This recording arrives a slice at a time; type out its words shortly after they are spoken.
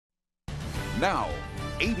Now,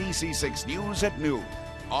 ABC 6 News at noon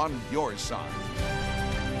on your side.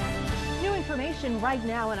 New information right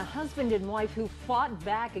now on a husband and wife who fought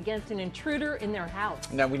back against an intruder in their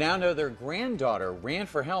house. Now, we now know their granddaughter ran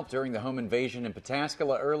for help during the home invasion in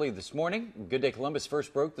Pataskala early this morning. Good Day Columbus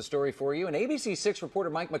first broke the story for you, and ABC 6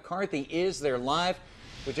 reporter Mike McCarthy is there live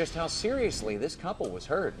with just how seriously this couple was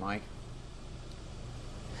hurt. Mike.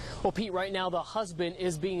 Well, Pete, right now the husband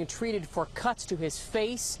is being treated for cuts to his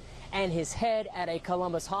face and his head at a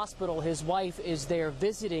Columbus hospital. His wife is there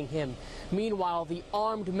visiting him. Meanwhile, the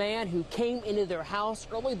armed man who came into their house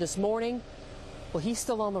early this morning, well, he's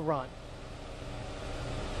still on the run.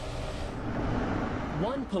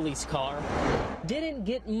 One police car didn't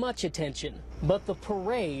get much attention, but the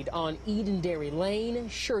parade on Edenderry Lane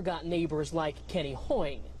sure got neighbors like Kenny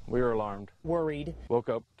Hoying. We were alarmed. Worried. Woke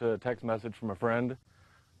up to a text message from a friend,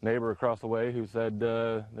 neighbor across the way, who said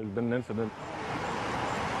there's been an incident.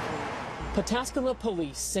 Pataskala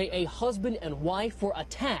police say a husband and wife were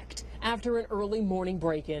attacked after an early morning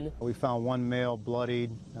break-in. We found one male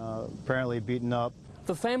bloodied, apparently beaten up.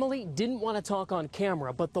 The family didn't want to talk on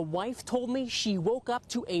camera, but the wife told me she woke up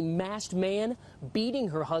to a masked man beating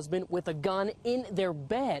her husband with a gun in their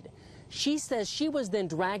bed. She says she was then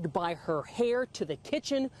dragged by her hair to the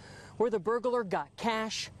kitchen where the burglar got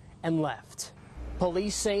cash and left.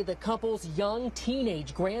 Police say the couple's young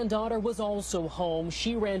teenage granddaughter was also home.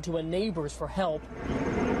 She ran to a neighbor's for help.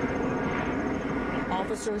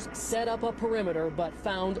 Officers set up a perimeter but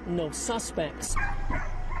found no suspects.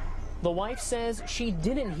 The wife says she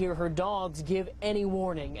didn't hear her dogs give any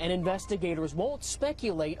warning, and investigators won't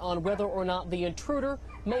speculate on whether or not the intruder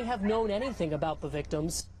may have known anything about the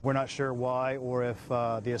victims. We're not sure why or if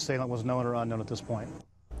the assailant was known or unknown at this point.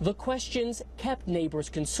 The questions kept neighbors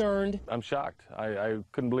concerned. I'm shocked. I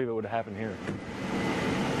couldn't believe it would have happened here.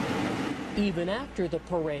 Even after the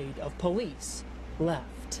parade of police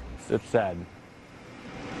left. It's sad.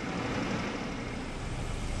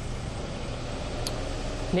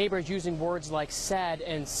 Neighbors using words like sad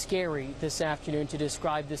and scary this afternoon to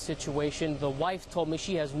describe the situation. The wife told me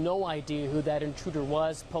she has no idea who that intruder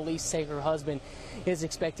was. Police say her husband is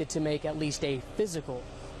expected to make at least a physical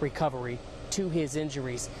recovery to his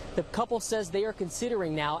injuries. The couple says they are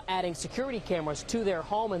considering now adding security cameras to their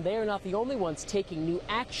home, and they are not the only ones taking new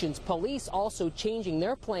actions. Police also changing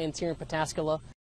their plans here in Pataskala.